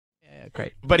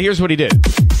great. But here's what he did.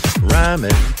 Rhyme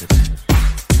it.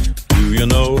 Do you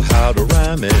know how to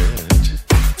rhyme it?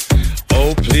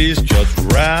 Oh, please just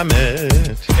rhyme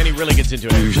it. And he really gets into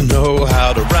it. Do you know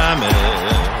how to rhyme it?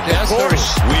 Yeah, of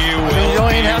course. We will you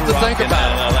don't even have to think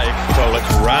about it. So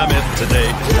let's rhyme it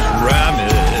today. Rhyme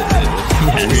it.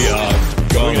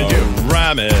 Yes. We are gonna do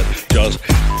rhyme it. Just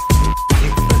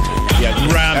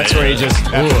rhyme that's it. where he just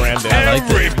ran down.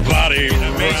 Everybody.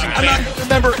 Amazing. I'm not going to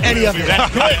remember any of it.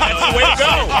 That's good. That's the way to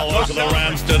go. All over the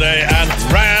rhymes today and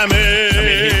rhyme it.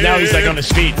 I mean, now he's like on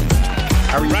his feet.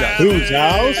 How are you guys? Whose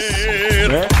house?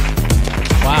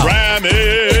 Wow. Rhyme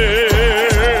it.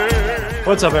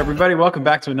 What's up, everybody? Welcome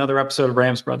back to another episode of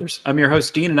Rams Brothers. I'm your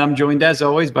host, Dean, and I'm joined, as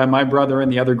always, by my brother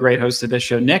and the other great host of this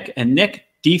show, Nick. And Nick,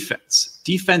 defense.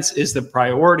 Defense is the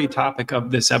priority topic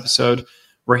of this episode.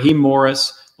 Raheem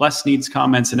Morris, Les Snead's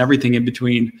comments, and everything in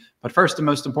between. But first and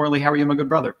most importantly, how are you, my good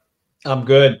brother? I'm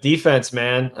good. Defense,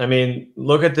 man. I mean,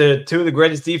 look at the two of the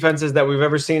greatest defenses that we've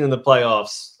ever seen in the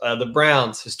playoffs. The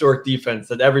Browns' historic defense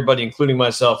that everybody, including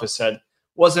myself, has said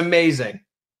was amazing.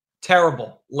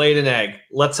 Terrible. Laid an egg.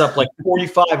 Lets up like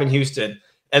 45 in Houston.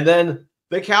 And then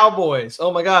the Cowboys.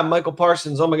 Oh, my God. Michael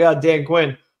Parsons. Oh, my God. Dan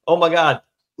Quinn. Oh, my God.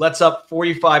 Lets up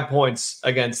 45 points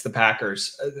against the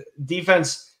Packers.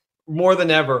 Defense, more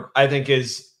than ever, I think,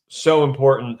 is so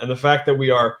important. And the fact that we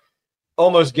are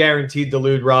almost guaranteed to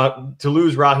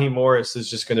lose Raheem Morris is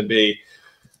just going to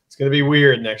be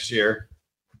weird next year.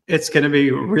 It's going to be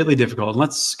really difficult.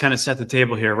 Let's kind of set the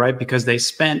table here, right? Because they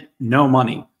spent no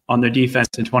money on their defense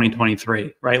in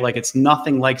 2023, right? Like it's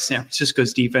nothing like San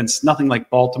Francisco's defense, nothing like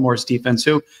Baltimore's defense,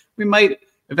 who we might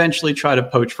eventually try to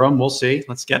poach from. We'll see.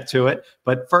 Let's get to it.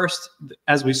 But first,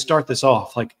 as we start this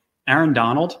off, like Aaron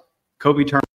Donald, Kobe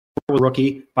Turner was a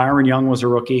rookie, Byron Young was a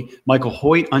rookie, Michael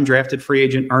Hoyt, undrafted free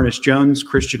agent, Ernest Jones,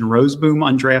 Christian Roseboom,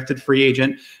 undrafted free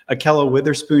agent, Akello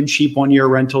Witherspoon, cheap one-year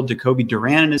rental, Jacoby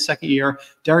Duran in his second year,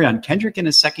 Darion Kendrick in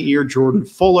his second year, Jordan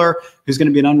Fuller, who's going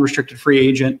to be an unrestricted free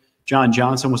agent, John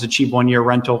Johnson was a cheap one-year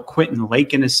rental, Quentin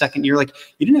Lake in his second year. Like,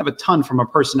 you didn't have a ton from a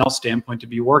personnel standpoint to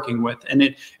be working with.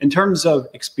 And in terms of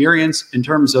experience, in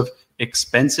terms of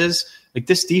expenses, like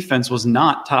this defense was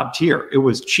not top tier. It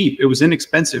was cheap. It was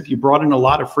inexpensive. You brought in a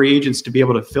lot of free agents to be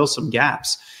able to fill some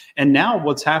gaps. And now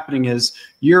what's happening is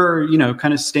you're,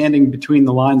 kind of standing between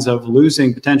the lines of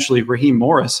losing potentially Raheem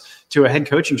Morris to a head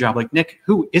coaching job. Like, Nick,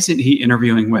 who isn't he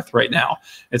interviewing with right now?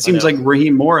 It seems like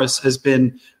Raheem Morris has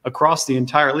been across the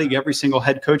entire league, every single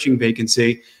head coaching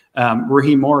vacancy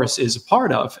Raheem Morris is a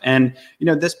part of. And,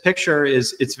 this picture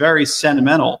it's very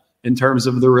sentimental in terms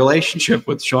of the relationship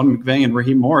with Sean McVay and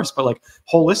Raheem Morris. But like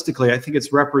holistically, I think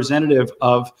it's representative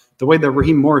of the way that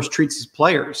Raheem Morris treats his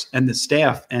players and the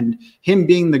staff, and him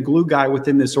being the glue guy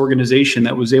within this organization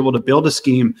that was able to build a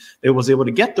scheme that was able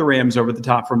to get the Rams over the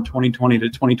top from 2020 to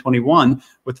 2021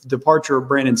 with the departure of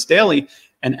Brandon Staley.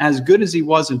 And as good as he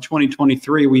was in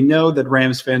 2023, we know that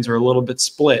Rams fans are a little bit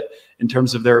split in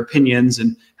terms of their opinions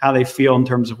and how they feel in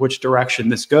terms of which direction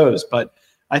this goes. But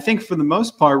I think for the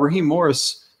most part, Raheem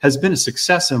Morris has been a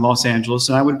success in Los Angeles,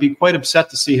 and I would be quite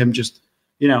upset to see him just,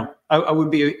 I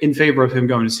would be in favor of him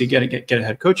going to get a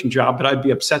head coaching job, but I'd be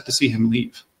upset to see him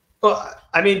leave. Well,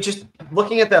 I mean, just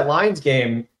looking at that Lions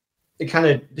game, it kind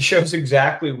of shows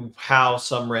exactly how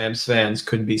some Rams fans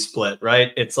could be split,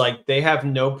 right? It's like they have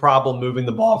no problem moving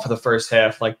the ball for the first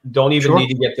half, like don't even need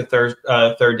to get to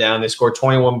third down. They scored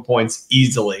 21 points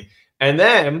easily. And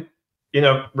then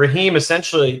Raheem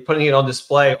essentially putting it on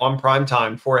display on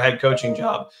primetime for a head coaching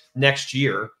job next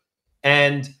year.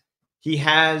 And he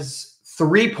has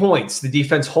 3 points. The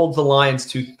defense holds the Lions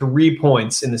to 3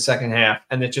 points in the second half.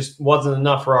 And it just wasn't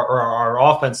enough for our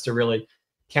offense to really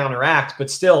counteract. But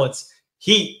still,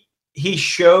 he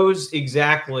shows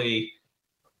exactly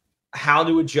how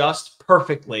to adjust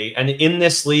perfectly. And in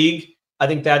this league, I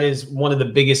think that is one of the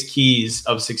biggest keys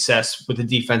of success with the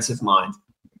defensive mind.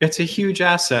 It's a huge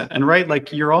asset. And right,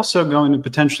 like you're also going to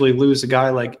potentially lose a guy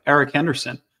like Eric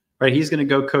Henderson, right? He's going to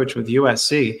go coach with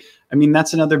USC. I mean,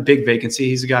 that's another big vacancy.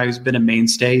 He's a guy who's been a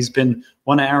mainstay. He's been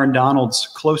one of Aaron Donald's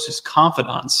closest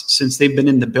confidants since they've been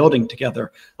in the building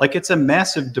together. Like, it's a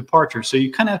massive departure. So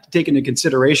you kind of have to take into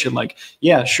consideration, like,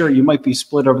 yeah, sure, you might be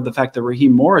split over the fact that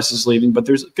Raheem Morris is leaving, but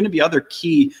there's going to be other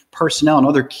key personnel and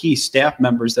other key staff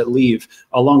members that leave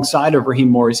alongside of Raheem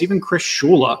Morris. Even Chris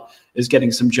Shula is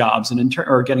getting some jobs and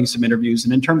or getting some interviews.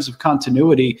 And in terms of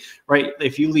continuity, right,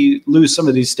 if you lose some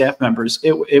of these staff members,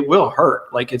 it will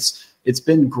hurt. Like, it's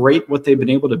been great what they've been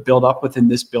able to build up within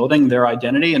this building, their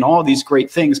identity, and all of these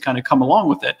great things kind of come along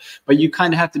with it. But you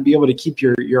kind of have to be able to keep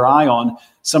your eye on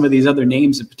some of these other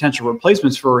names and potential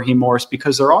replacements for Raheem Morris,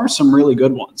 because there are some really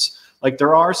good ones. Like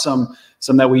there are some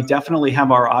that we definitely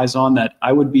have our eyes on that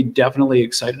I would be definitely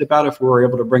excited about if we were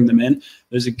able to bring them in.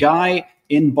 There's a guy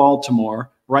in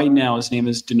Baltimore right now. His name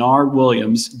is Denard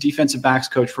Williams, defensive backs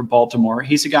coach for Baltimore.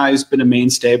 He's a guy who's been a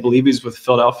mainstay. I believe he's with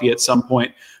Philadelphia at some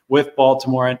point with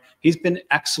Baltimore, and he's been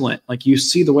excellent. Like you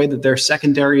see the way that their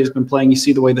secondary has been playing. You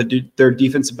see the way that their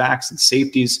defensive backs and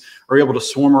safeties are able to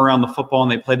swarm around the football and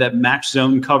they play that match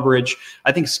zone coverage.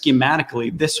 I think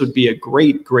schematically, this would be a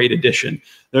great, great addition.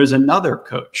 There's another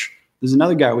coach. There's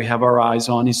another guy we have our eyes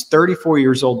on. He's 34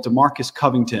 years old, DeMarcus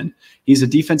Covington. He's a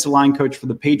defensive line coach for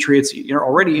the Patriots. You're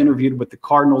already interviewed with the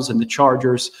Cardinals and the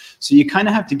Chargers. So you kind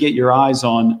of have to get your eyes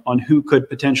on who could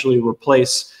potentially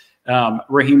replace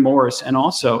Raheem Morris and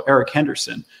also Eric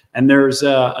Henderson. And there's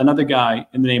another guy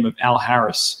in the name of Al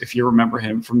Harris, if you remember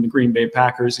him, from the Green Bay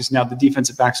Packers. He's now the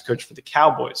defensive backs coach for the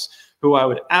Cowboys, who I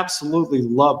would absolutely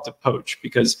love to poach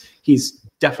because he's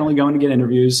definitely going to get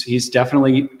interviews. He's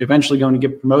definitely eventually going to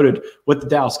get promoted with the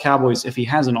Dallas Cowboys if he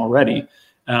hasn't already.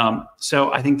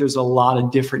 So I think there's a lot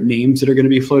of different names that are going to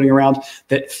be floating around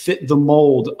that fit the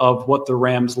mold of what the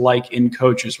Rams like in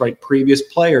coaches, right? Previous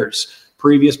players,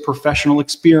 previous professional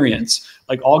experience,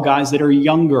 like all guys that are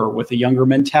younger with a younger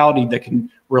mentality that can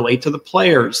relate to the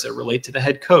players, that relate to the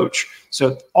head coach.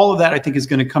 So all of that I think is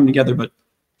going to come together, but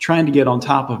trying to get on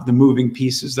top of the moving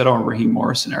pieces that are Raheem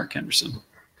Morris and Eric Henderson.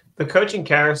 The coaching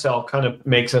carousel kind of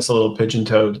makes us a little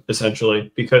pigeon-toed,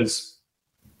 essentially, because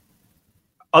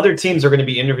other teams are going to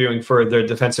be interviewing for their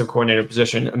defensive coordinator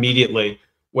position immediately,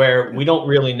 where we don't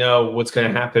really know what's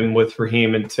going to happen with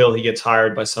Raheem until he gets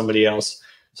hired by somebody else.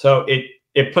 So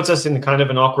it puts us in kind of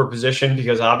an awkward position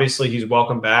because obviously he's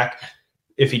welcome back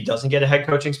if he doesn't get a head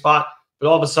coaching spot. But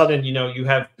all of a sudden, you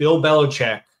have Bill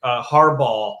Belichick,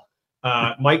 Harbaugh,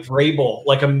 Mike Vrabel,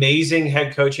 like amazing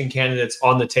head coaching candidates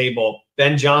on the table,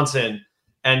 Ben Johnson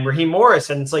and Raheem Morris.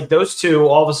 And it's like those two,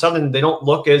 all of a sudden, they don't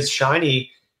look as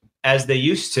shiny as they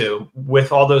used to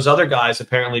with all those other guys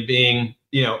apparently being,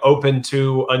 open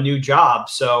to a new job.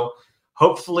 So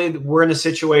hopefully we're in a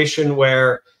situation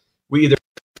where we either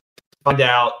find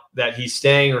out that he's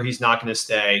staying or he's not going to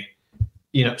stay,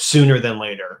 sooner than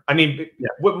later. I mean,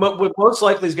 what most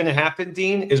likely is going to happen,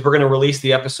 Dean, is we're going to release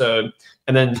the episode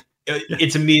and then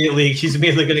he's immediately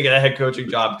going to get a head coaching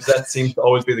job because that seems to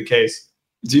always be the case.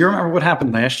 Do you remember what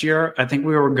happened last year? I think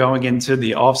we were going into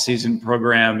the offseason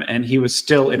program and he was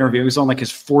still interviewing. He was on like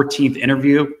his 14th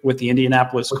interview with the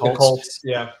Indianapolis Colts.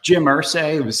 Yeah. Jim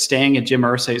Irsay was staying at Jim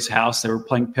Irsay's house. They were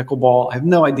playing pickleball. I have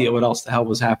no idea what else the hell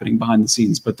was happening behind the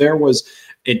scenes, but there was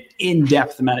an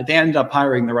in-depth amount. They ended up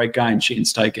hiring the right guy in Shane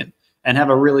Steichen and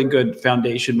have a really good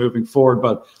foundation moving forward.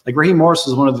 But like Raheem Morris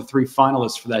was one of the 3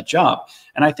 finalists for that job.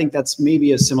 And I think that's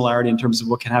maybe a similarity in terms of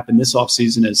what can happen this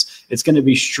offseason is it's going to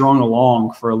be strung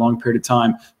along for a long period of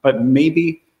time. But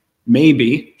maybe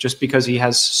just because he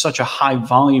has such a high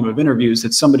volume of interviews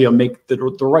that somebody will make the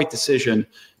right decision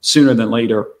sooner than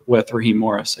later with Raheem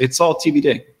Morris. It's all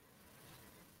TBD.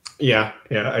 Yeah.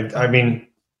 I mean,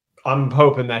 I'm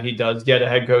hoping that he does get a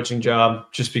head coaching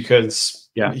job just because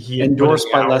he endorsed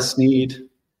by Les Snead.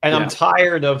 And I'm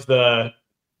tired of the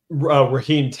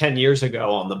Raheem 10 years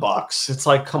ago on the Bucs. It's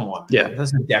like, come on, man,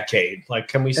 that's a decade. Like,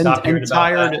 can we stop hearing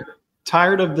about that?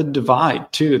 Tired of the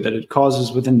divide too that it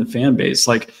causes within the fan base.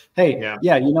 Like, hey,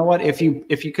 you know what? If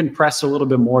you can press a little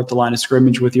bit more at the line of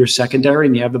scrimmage with your secondary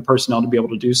and you have the personnel to be able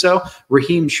to do so,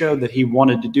 Raheem showed that he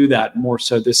wanted to do that more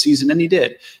so this season, and he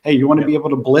did. Hey, you want to be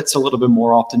able to blitz a little bit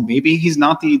more often. Maybe he's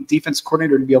not the defense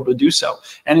coordinator to be able to do so.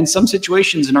 And in some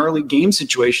situations, in early game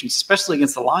situations, especially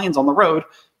against the Lions on the road,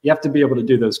 you have to be able to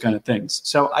do those kind of things.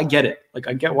 So I get it. Like,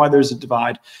 I get why there's a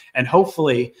divide, and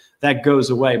hopefully that goes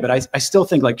away. But I still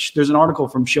think, like, there's an article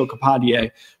from Shil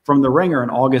Kapadia from The Ringer in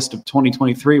August of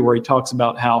 2023 where he talks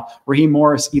about how Raheem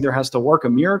Morris either has to work a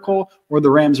miracle or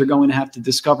the Rams are going to have to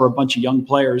discover a bunch of young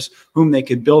players whom they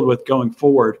could build with going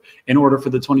forward in order for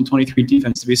the 2023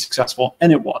 defense to be successful.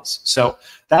 And it was. So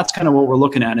that's kind of what we're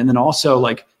looking at. And then also,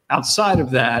 like, outside of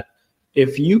that,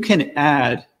 if you can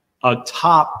add a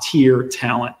top tier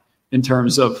talent in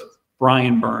terms of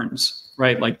Brian Burns,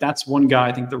 right? Like, that's one guy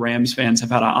I think the Rams fans have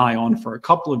had an eye on for a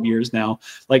couple of years now.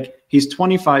 Like, he's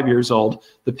 25 years old.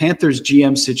 The Panthers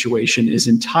GM situation is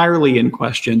entirely in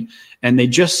question. And they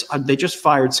just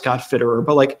fired Scott Fitterer,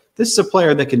 but like, this is a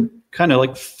player that can kind of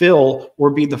like fill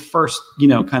or be the first,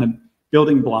 kind of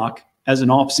building block as an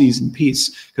offseason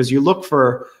piece. Because you look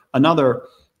for another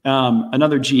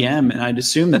GM, and I'd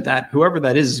assume that whoever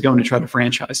that is going to try to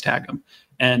franchise tag him,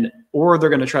 or they're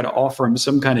going to try to offer him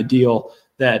some kind of deal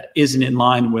that isn't in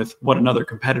line with what another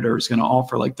competitor is going to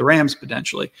offer, like the Rams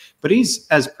potentially. But he's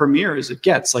as premier as it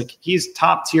gets. Like, he's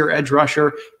top tier edge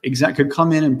rusher, could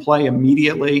come in and play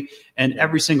immediately, and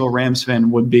every single Rams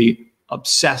fan would be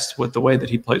obsessed with the way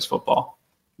that he plays football.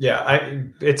 Yeah, I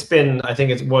think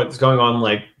it's what's going on,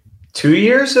 like 2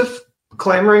 years of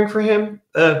clamoring for him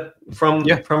from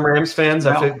Rams fans.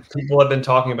 Wow. I think people have been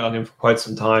talking about him for quite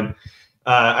some time.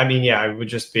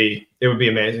 It would be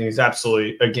amazing. He's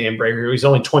absolutely a game breaker. He's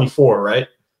only 24, right?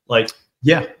 Like,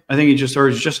 yeah, I think he's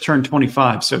just turned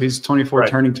 25. So he's 24,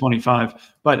 turning 25.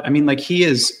 But I mean, like, he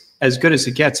is as good as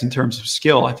it gets in terms of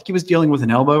skill. I think he was dealing with an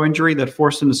elbow injury that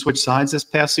forced him to switch sides this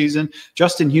past season.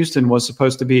 Justin Houston was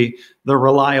supposed to be the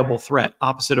reliable threat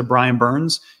opposite of Brian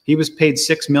Burns. He was paid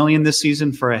 $6 million this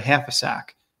season for a half a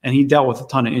sack, and he dealt with a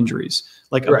ton of injuries.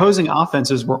 Like, opposing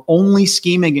offenses were only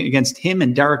scheming against him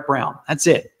and Derek Brown. That's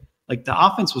it. Like, the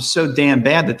offense was so damn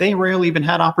bad that they rarely even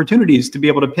had opportunities to be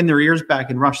able to pin their ears back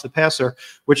and rush the passer,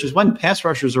 which is when pass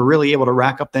rushers are really able to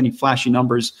rack up any flashy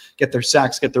numbers, get their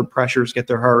sacks, get their pressures, get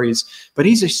their hurries. But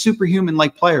he's a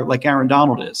superhuman-like player, like Aaron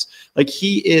Donald is. Like,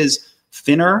 he is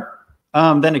thinner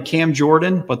than a Cam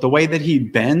Jordan, but the way that he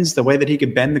bends, the way that he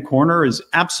could bend the corner is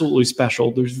absolutely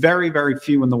special. There's very, very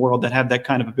few in the world that have that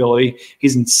kind of ability.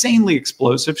 He's insanely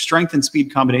explosive, strength and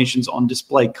speed combinations on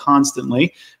display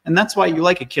constantly. And that's why you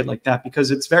like a kid like that,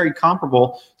 because it's very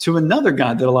comparable to another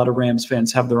guy that a lot of Rams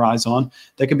fans have their eyes on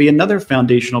that could be another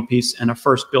foundational piece and a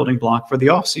first building block for the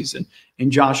offseason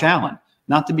in Josh Allen.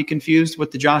 Not to be confused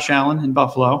with the Josh Allen in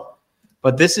Buffalo.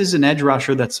 But this is an edge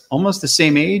rusher that's almost the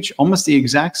same age, almost the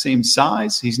exact same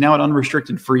size. He's now an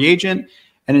unrestricted free agent.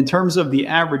 And in terms of the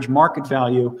average market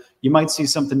value, you might see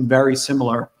something very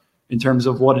similar in terms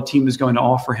of what a team is going to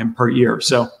offer him per year.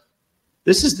 So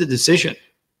this is the decision.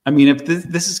 I mean, if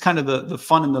this is kind of the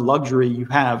fun and the luxury you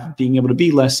have, being able to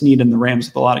be less need in the Rams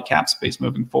with a lot of cap space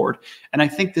moving forward. And I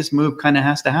think this move kind of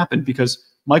has to happen because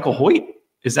Michael Hoyt,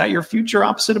 is that your future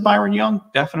opposite of Byron Young?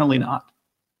 Definitely not.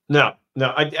 No.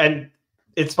 And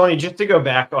it's funny, just to go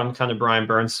back on kind of Brian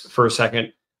Burns for a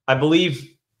second. I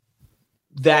believe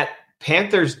that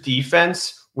Panthers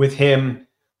defense with him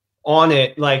on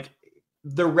it, like,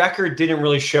 the record didn't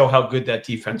really show how good that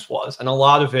defense was. And a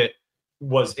lot of it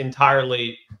was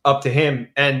entirely up to him.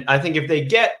 And I think if they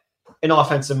get an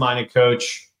offensive-minded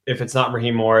coach, if it's not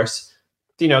Raheem Morris,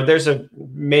 there's a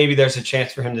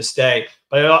chance for him to stay.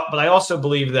 But I also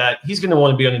believe that he's going to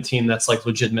want to be on a team that's, like,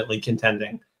 legitimately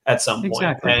contending at some point.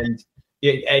 Exactly. And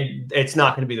it's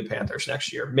not going to be the Panthers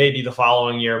next year. Maybe the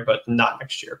following year, but not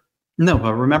next year. No,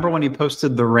 but remember when he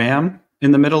posted the Ram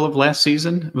in the middle of last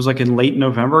season? It was like in late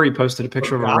November. He posted a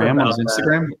picture of a Ram on his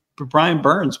Instagram. But Brian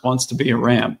Burns wants to be a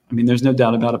Ram. I mean, there's no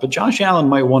doubt about it. But Josh Allen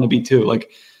might want to be too. Like,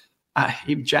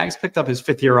 Jags picked up his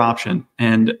fifth-year option,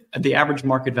 and the average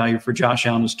market value for Josh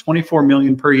Allen is $24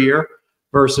 million per year.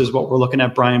 Versus what we're looking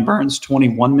at Brian Burns,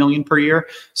 $21 million per year.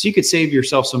 So you could save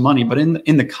yourself some money. But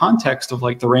in the context of,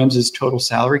 like, the Rams' total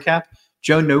salary cap,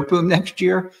 Joe Noteboom next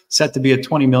year set to be a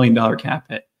 $20 million cap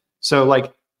hit. So,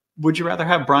 like, would you rather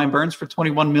have Brian Burns for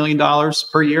 $21 million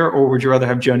per year, or would you rather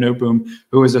have Joe Noteboom,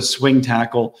 who is a swing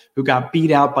tackle, who got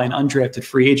beat out by an undrafted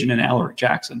free agent in Alaric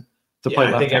Jackson to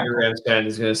play left tackle? I think every Rams fan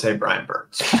is going to say Brian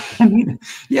Burns.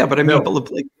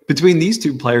 But like, between these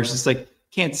two players, it's like,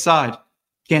 can't decide.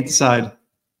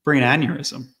 Bring an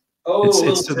aneurysm.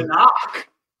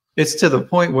 It's to the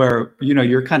point where,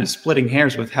 you're kind of splitting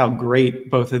hairs with how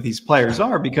great both of these players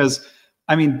are, because,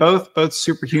 I mean, both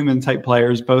superhuman type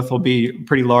players, both will be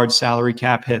pretty large salary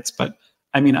cap hits. But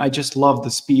I mean, I just love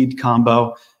the speed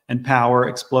combo and power,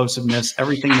 explosiveness,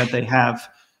 everything that they have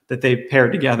that they've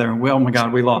paired together. And oh my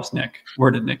God, we lost Nick. Where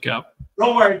did Nick go?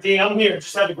 Don't worry, D. I'm here.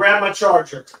 Just had to grab my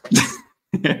charger.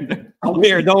 I'm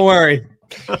here. Don't worry.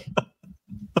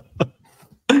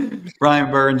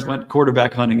 Brian Burns went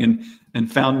quarterback hunting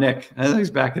and found Nick. I think he's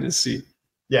back in his seat.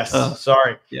 Yes.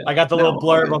 Sorry. Yeah. I got the little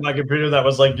blurb on my computer that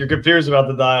was like, your computer's about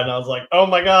to die. And I was like, oh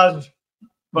my gosh.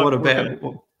 What a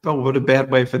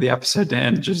bad way for the episode to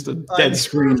end. Just a dead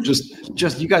screen.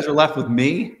 Just you guys are left with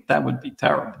me. That would be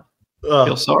terrible. I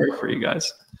feel sorry for you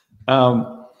guys.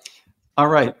 All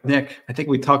right, Nick, I think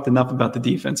we talked enough about the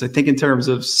defense. I think in terms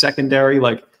of secondary,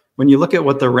 like, when you look at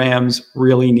what the Rams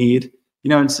really need,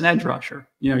 it's an edge rusher.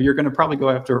 You're going to probably go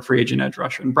after a free agent edge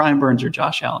rusher. And Brian Burns or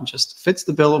Josh Allen just fits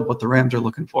the bill of what the Rams are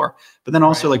looking for. But then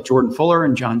also, like, Jordan Fuller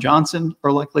and John Johnson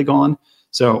are likely gone.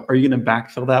 So are you going to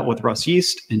backfill that with Russ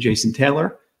Yeast and Jason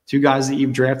Taylor, two guys that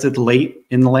you've drafted late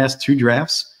in the last two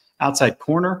drafts? Outside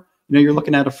corner, you're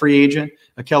looking at a free agent.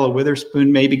 Akella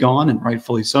Witherspoon may be gone, and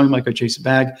rightfully so. He might go chase a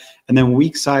bag. And then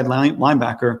weak side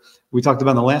linebacker, we talked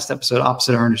about in the last episode,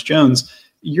 opposite Ernest Jones,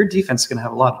 your defense is going to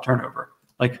have a lot of turnover.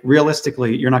 Like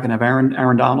realistically, you're not going to have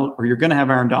Aaron Donald, or you're going to have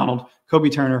Aaron Donald, Kobe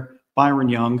Turner, Byron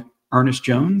Young, Ernest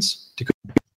Jones,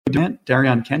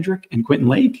 Darion Kendrick, and Quentin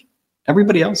Lake.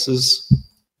 Everybody else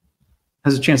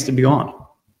has a chance to be on.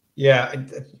 Yeah,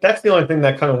 that's the only thing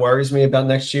that kind of worries me about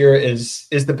next year is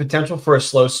the potential for a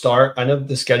slow start. I know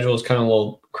the schedule is kind of a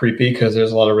little creepy because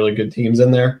there's a lot of really good teams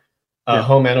in there,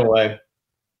 home and away.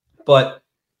 But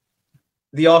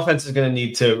the offense is going to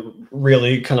need to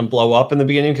really kind of blow up in the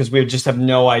beginning because we just have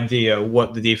no idea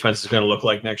what the defense is going to look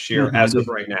like next year as of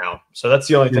right now. So that's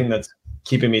the only thing that's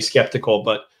keeping me skeptical.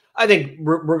 But I think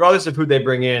regardless of who they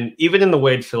bring in, even in the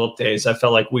Wade Phillip days, I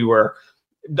felt like we were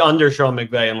under Sean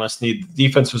McVay and Les Snead. The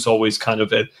defense was always kind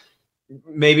of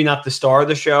maybe not the star of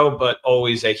the show, but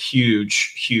always a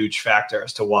huge, huge factor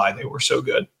as to why they were so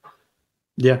good.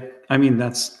 Yeah, I mean,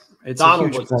 it's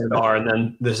Donald was the star, and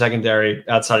then the secondary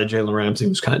outside of Jalen Ramsey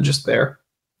was kind of just there.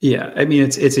 Yeah, I mean,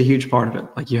 it's a huge part of it.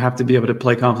 Like, you have to be able to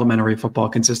play complementary football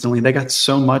consistently. They got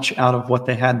so much out of what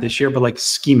they had this year, but like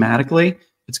schematically,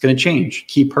 it's going to change.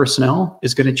 Key personnel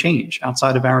is going to change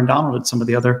outside of Aaron Donald and some of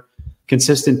the other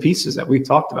consistent pieces that we've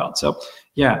talked about. So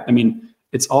yeah, I mean,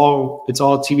 it's all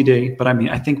TBD, but I mean,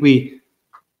 I think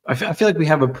I feel like we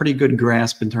have a pretty good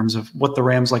grasp in terms of what the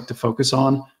Rams like to focus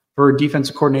on for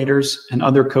defensive coordinators and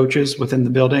other coaches within the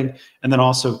building, and then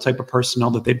also type of personnel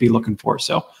that they'd be looking for.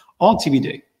 So all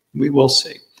TBD. We will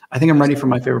see. I think I'm ready for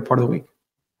my favorite part of the week.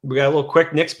 We got a little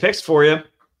quick Knicks picks for you.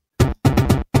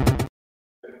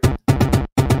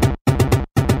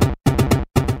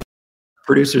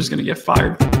 Producer's going to get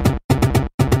fired.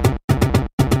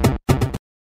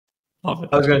 Love it.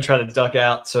 I was going to try to duck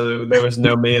out so there was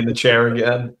no me in the chair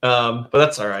again, but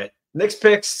that's all right. Knicks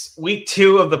picks, week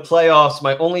 2 of the playoffs.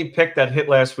 My only pick that hit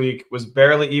last week was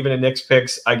barely even a Knicks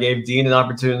picks. I gave Dean an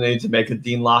opportunity to make a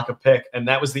Dean Lock a pick, and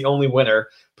that was the only winner.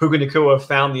 Puka Nacua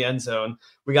found the end zone.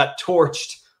 We got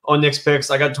torched on Knicks picks.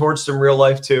 I got torched in real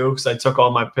life too because I took all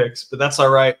my picks, but that's all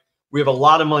right. We have a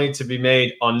lot of money to be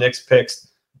made on Knicks picks.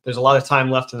 There's a lot of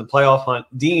time left in the playoff hunt.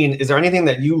 Dean, is there anything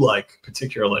that you like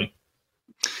particularly?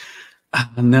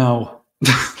 No.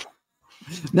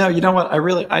 No, you know what?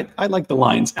 I like the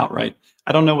Lions outright.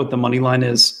 I don't know what the money line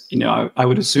is. You know, I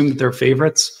would assume that they're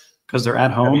favorites because they're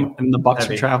at home and the Bucks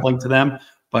are traveling to them.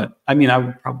 But I mean, I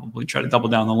would probably try to double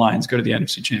down the Lions, go to the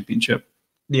NFC Championship.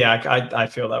 Yeah, I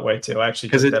feel that way too. Actually,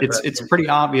 because it's pretty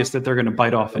obvious that they're going to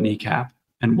bite off a kneecap,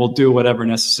 and we'll do whatever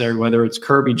necessary, whether it's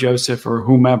Kirby, Joseph, or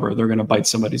whomever. They're going to bite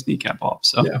somebody's kneecap off.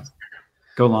 So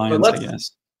go Lions, I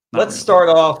guess. Let's start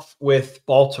off with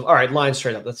Baltimore. All right, Lions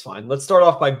straight up. That's fine. Let's start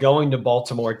off by going to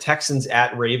Baltimore. Texans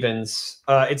at Ravens.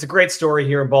 It's a great story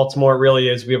here in Baltimore. It really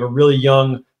is. We have a really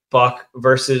young Buck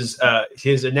versus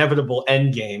his inevitable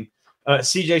end game.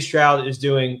 CJ Stroud is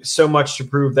doing so much to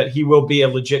prove that he will be a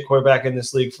legit quarterback in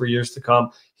this league for years to come.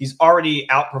 He's already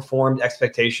outperformed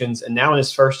expectations, and now in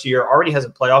his first year already has a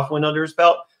playoff win under his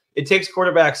belt. It takes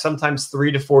quarterbacks sometimes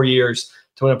 3 to 4 years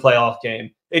to win a playoff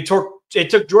game. It took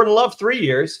Jordan Love 3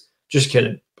 years. Just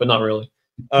kidding, but not really.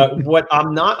 What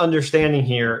I'm not understanding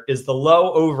here is the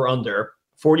low over-under,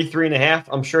 43.5.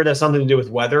 I'm sure it has something to do with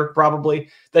weather, probably.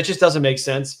 That just doesn't make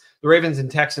sense. The Ravens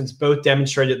and Texans both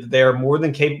demonstrated that they are more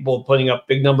than capable of putting up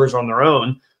big numbers on their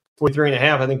own.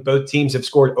 43.5, I think both teams have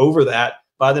scored over that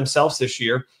by themselves this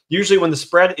year. Usually when the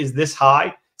spread is this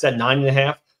high, it's at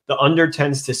 9.5. The under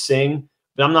tends to sing,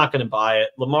 but I'm not going to buy it.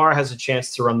 Lamar has a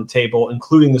chance to run the table,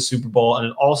 including the Super Bowl, and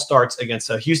it all starts against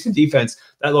a Houston defense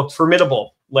that looked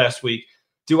formidable last week.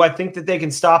 Do I think that they can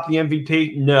stop the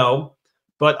MVP? No,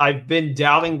 but I've been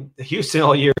doubting Houston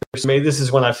all year. So maybe this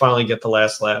is when I finally get the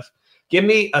last laugh. Give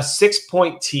me a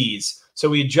 6-point tease. So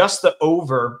we adjust the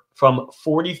over from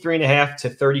 43.5 to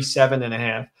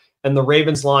 37.5, and the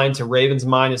Ravens line to Ravens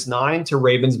 -9 to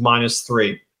Ravens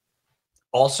 -3.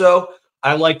 Also,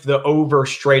 I like the over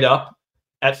straight up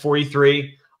at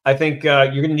 43. I think you're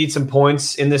going to need some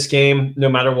points in this game, no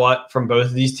matter what, from both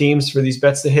of these teams for these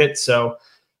bets to hit. So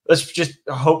let's just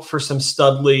hope for some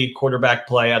studly quarterback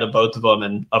play out of both of them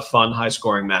and a fun,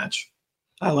 high-scoring match.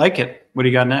 I like it. What do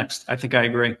you got next? I think I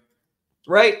agree.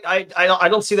 Right. I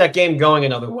don't see that game going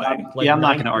another way. Like I'm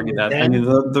not going to argue that. I mean,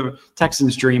 the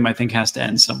Texans' dream, I think, has to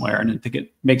end somewhere, and I think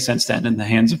it makes sense to end in the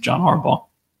hands of John Harbaugh.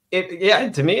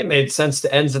 To me, it made sense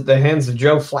to end at the hands of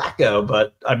Joe Flacco,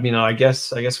 but I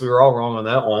guess we were all wrong on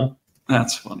that one.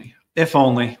 That's funny. If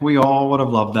only we all would have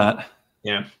loved that.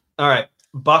 Yeah. All right.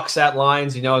 Bucks at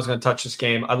Lions. I was going to touch this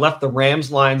game. I left the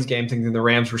Rams-Lions game thinking the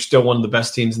Rams were still one of the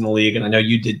best teams in the league, and I know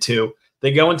you did too.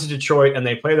 They go into Detroit and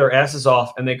they play their asses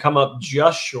off, and they come up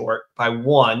just short by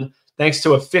 1, thanks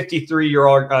to a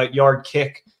 53-yard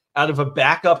kick out of a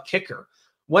backup kicker.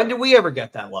 When do we ever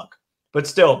get that luck? But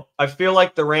still, I feel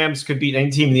like the Rams could beat any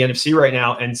team in the NFC right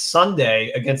now. And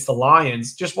Sunday against the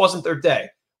Lions just wasn't their day.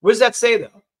 What does that say,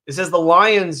 though? It says the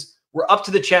Lions were up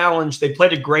to the challenge. They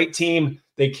played a great team.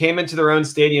 They came into their own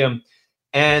stadium,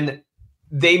 and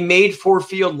they made Ford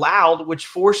Field loud, which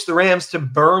forced the Rams to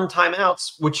burn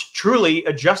timeouts, which truly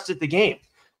adjusted the game.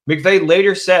 McVay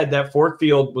later said that Ford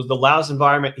Field was the loudest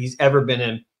environment he's ever been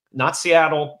in. Not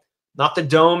Seattle, not the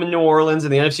Dome in New Orleans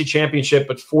in the NFC Championship,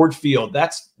 but Ford Field.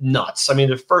 That's nuts. I mean,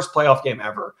 the first playoff game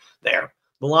ever there.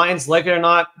 The Lions, like it or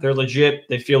not, they're legit.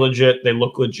 They feel legit. They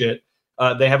look legit.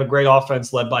 They have a great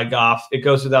offense led by Goff. It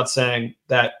goes without saying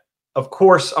that, of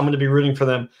course, I'm going to be rooting for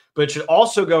them, but it should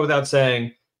also go without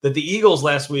saying that the Eagles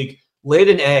last week laid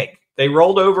an egg. They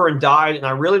rolled over and died, and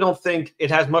I really don't think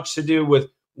it has much to do with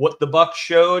what the Bucs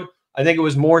showed. I think it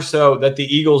was more so that the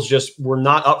Eagles just were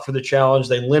not up for the challenge.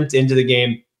 They limped into the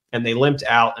game, and they limped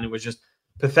out, and it was just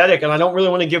pathetic. And I don't really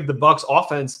want to give the Bucs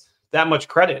offense that much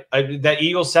credit. That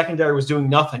Eagles secondary was doing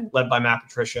nothing, led by Matt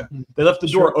Patricia. They left the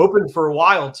door open for a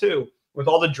while, too, with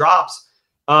all the drops.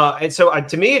 And so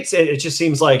to me, it just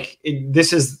seems like it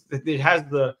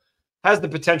has the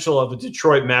potential of a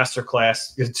Detroit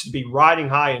masterclass to be riding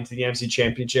high into the NFC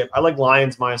Championship. I like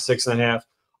Lions -6.5.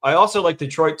 I also like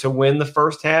Detroit to win the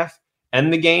first half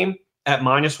and the game at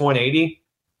 -180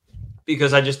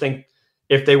 because I just think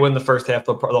if they win the first half,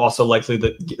 they'll also likely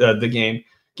the game.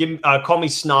 Call me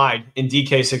snide in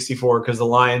DK64 because the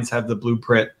Lions have the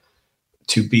blueprint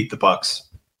to beat the Bucs.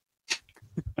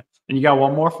 And you got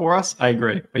one more for us? I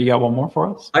agree. But you got one more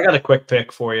for us? I got a quick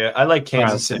pick for you. I like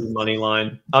Kansas City money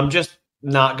line. I'm just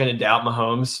not going to doubt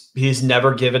Mahomes. He's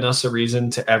never given us a reason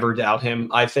to ever doubt him.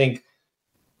 I think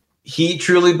he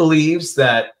truly believes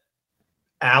that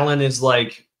Allen is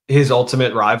like his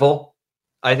ultimate rival.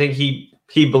 I think he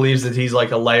believes that he's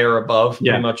like a layer above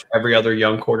pretty much every other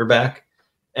young quarterback.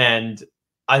 And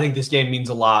I think this game means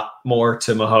a lot more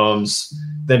to Mahomes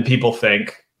than people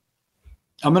think.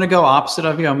 I'm going to go opposite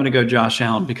of you. I'm going to go Josh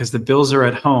Allen because the Bills are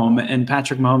at home and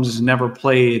Patrick Mahomes has never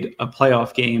played a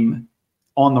playoff game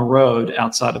on the road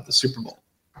outside of the Super Bowl.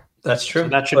 That's true. So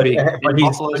that should be. But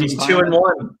he's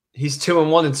 2-1. He's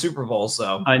 2-1 in Super Bowls,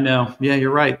 though. I know. Yeah, you're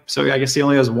right. So I guess he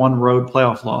only has one road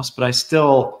playoff loss, but I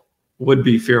still would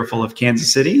be fearful of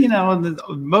Kansas City,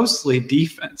 mostly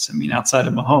defense. I mean, outside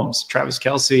of Mahomes, Travis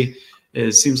Kelce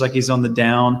seems like he's on the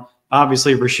down.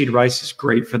 Obviously, Rashid Rice is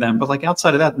great for them, but like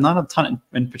outside of that, not a ton,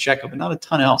 and Pacheco, but not a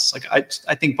ton else. Like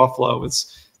I think Buffalo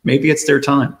maybe it's their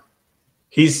time.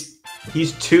 He's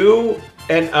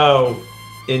 2-0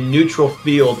 in neutral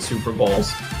field Super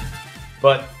Bowls,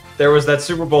 but there was that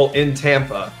Super Bowl in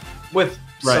Tampa with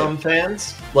some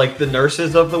fans, like the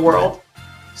nurses of the world.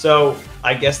 So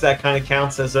I guess that kind of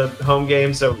counts as a home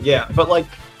game. So yeah, but like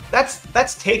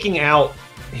that's taking out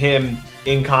him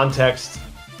in context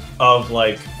of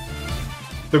like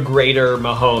the greater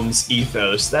Mahomes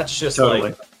ethos. That's just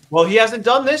like, well, he hasn't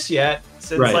done this yet.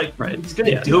 So it's he's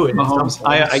going to do it. Mahomes,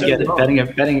 I get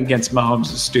it. Betting against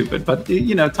Mahomes is stupid. But,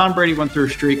 Tom Brady went through a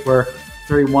streak where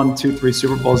 3-1, 2-3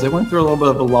 Super Bowls. They went through a little bit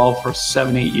of a lull for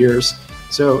 7-8 years.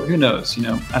 So who knows?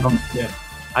 I don't. Yeah.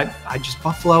 I just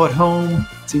Buffalo at home.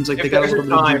 It seems like they got a little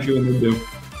bit of juju in their do.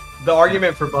 The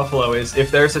argument for Buffalo is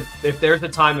if there's a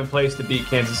time and place to beat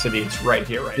Kansas City, it's right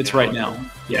here, right now. It's right now.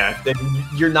 Yeah,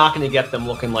 you're not going to get them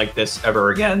looking like this ever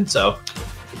again. So,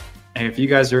 hey, if you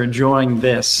guys are enjoying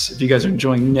this, if you guys are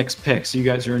enjoying Nick's picks, you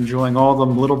guys are enjoying all the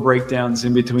little breakdowns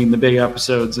in between the big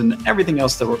episodes and everything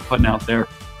else that we're putting out there,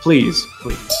 please.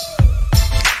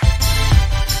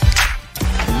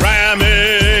 Ram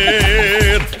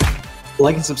it!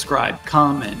 Like and subscribe,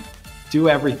 comment, do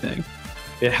everything.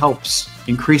 It helps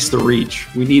increase the reach.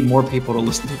 We need more people to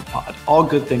listen to the pod. All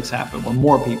good things happen when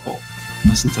more people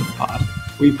listen to the pod.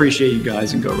 We appreciate you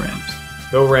guys and go Rams.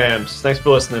 Go Rams. Thanks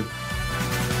for listening.